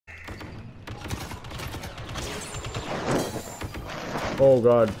Oh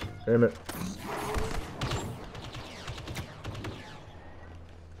god, damn it.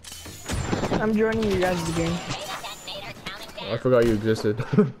 I'm joining you guys game. I forgot you existed.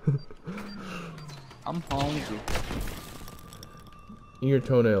 I'm hungry. Eat your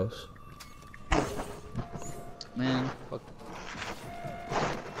toenails. Man, fuck.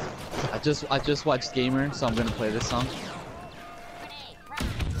 I just watched Gamer, so I'm gonna play this song.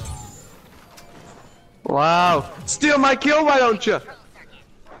 Wow! Steal my kill, why don't you?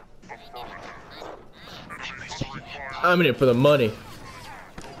 I'm in it for the money.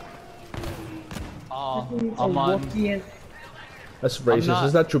 I'm on. That's racist.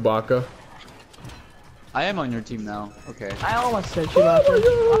 Is that Chewbacca? I am on your team now. Okay. I almost said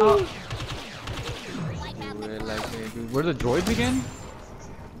Chewbacca. Where the droids again?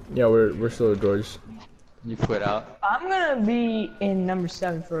 Yeah, we're still the droids. You quit out. I'm gonna be in number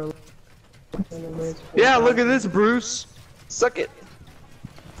 7 for a little. Yeah, look at this, Bruce. Suck it.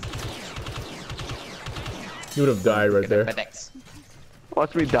 You would have died right there.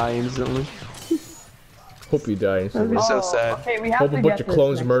 Watch me die instantly. Hope you die instantly. That'd be so sad. Okay, we have Hope to a bunch get of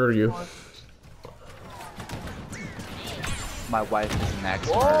clones this murder you. My wife is an axe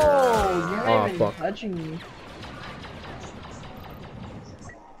Whoa, murderer. you're Oh, not even fuck. touching me.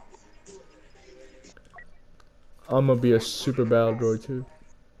 I'm gonna be a super battle droid too.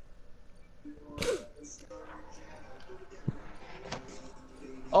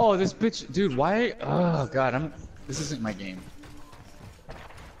 Oh, this bitch, dude. Why? Oh god, this isn't my game.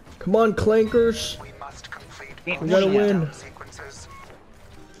 Come on, clankers! We gotta win.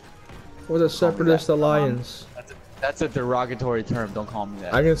 We're the Separatist Alliance. That's a derogatory term. Don't call me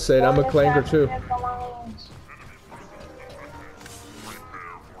that. I can say it. I'm a clanker too.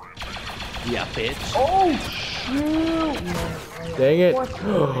 Yeah, bitch. Oh shoot! Dang it!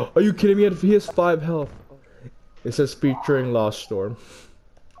 Are you kidding me? He has 5 health. It says featuring LosStorm.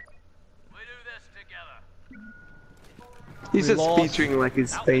 He says featuring like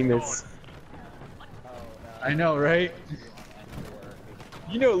he's famous. I know, right?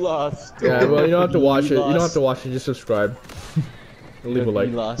 You know, lost. Yeah, well, you don't have to watch it. You don't have to watch it. Just subscribe. Leave a like.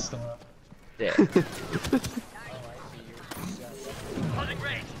 You lost. Yeah.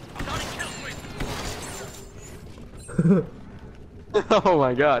 Oh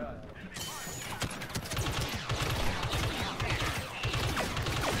my god.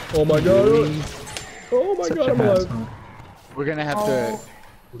 Oh my god. Oh my god, I'm alive. We're gonna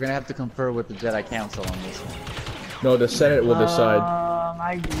have to confer with the Jedi Council on this one. No, the Senate will decide.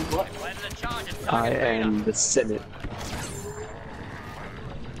 I am the Senate.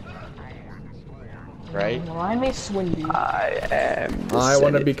 Right? Well, I'm a Swindy. I am the I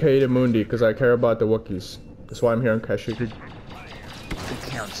want to Senate. be Kaida Mundi because I care about the Wookiees. That's why I'm here on Kashyyyk. The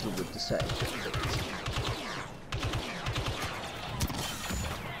council would decide.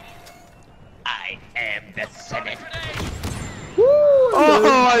 I am the Senate.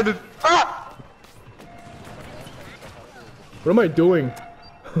 Oh, I did. Ah! What am I doing?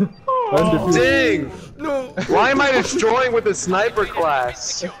 I'm defeated. Dang! No! Why am I destroying with a sniper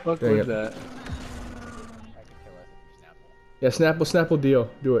class? Fuck Dang with it. that. Yeah, Snapple deal.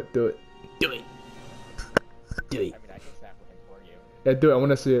 Do it. Do it. Do it. Do it. Yeah, do it. I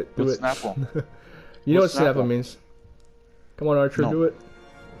want to see it. Do What's it. Snapple? You know what What's Snapple Snapple? means. Come on, Archer, No. do it.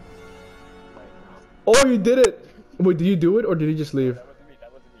 Oh, you did it! Wait, did you do it or did he just leave?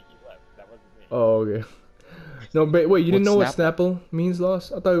 That wasn't me. He left. That wasn't me. Oh, okay. No, but wait, you didn't know what What's Snapple means,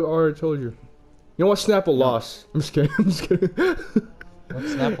 lost? I thought I already told you. You know what Snapple lost? I'm just kidding. I'm just kidding.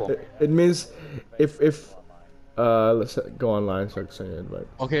 What's Snapple? It means if let's go online so I can send you an invite.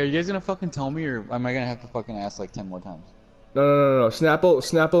 Okay, are you guys gonna fucking tell me, or am I gonna have to fucking ask like 10 more times? No.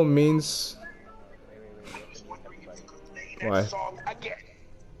 Snapple means. Why?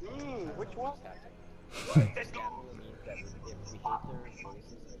 Which one?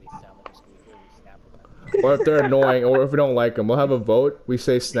 Or if they're annoying, or if we don't like them, we'll have a vote. We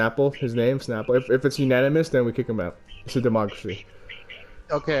say Snapple, his name, Snapple. If it's unanimous, then we kick him out. It's a democracy.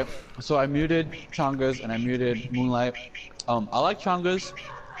 Okay, so I muted Changas and I muted Moonlight. I like Changas.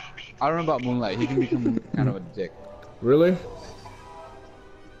 I don't know about Moonlight. He can become kind of a dick. Really?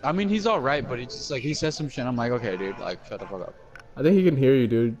 I mean, he's alright, but he's just like, he says some shit. I'm like, okay, dude, like, shut the fuck up. I think he can hear you,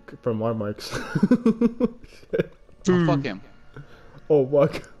 dude, from our mics. Oh, fuck him. Oh,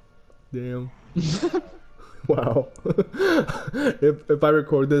 fuck. Damn. Wow. if I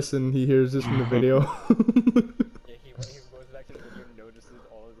record this and he hears this from the video. Yeah, he goes back to the video and notices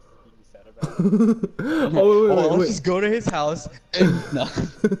all of this is being said about him. Oh, Let's just go to his house and no.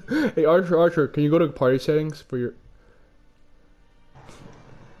 Hey, Archer, can you go to party settings for your...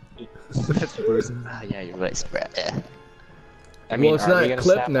 That's Bruce. Ah, yeah, you're right, Sprat. I mean, Well, it's are we not gonna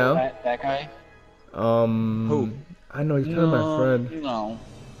clipped Snapple now. that guy? Who? I know he's kind of my friend. No.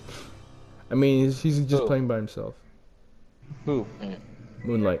 I mean, he's just Who? playing by himself. Who?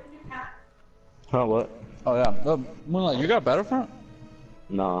 Moonlight. Huh, what? Oh yeah. Moonlight, you got Battlefront?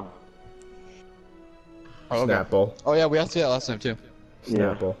 Nah. Oh, okay. Snapple. Oh yeah, we asked you that last time too. Yeah.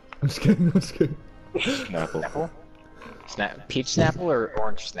 Snapple. I'm just kidding. I'm just kidding. Snapple? Peach Snapple or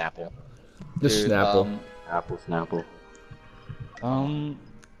Orange Snapple? Just Dude, Snapple. Snapple.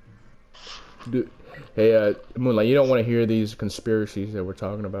 Dude, hey, Moonlight, you don't want to hear these conspiracies that we're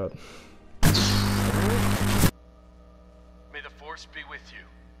talking about.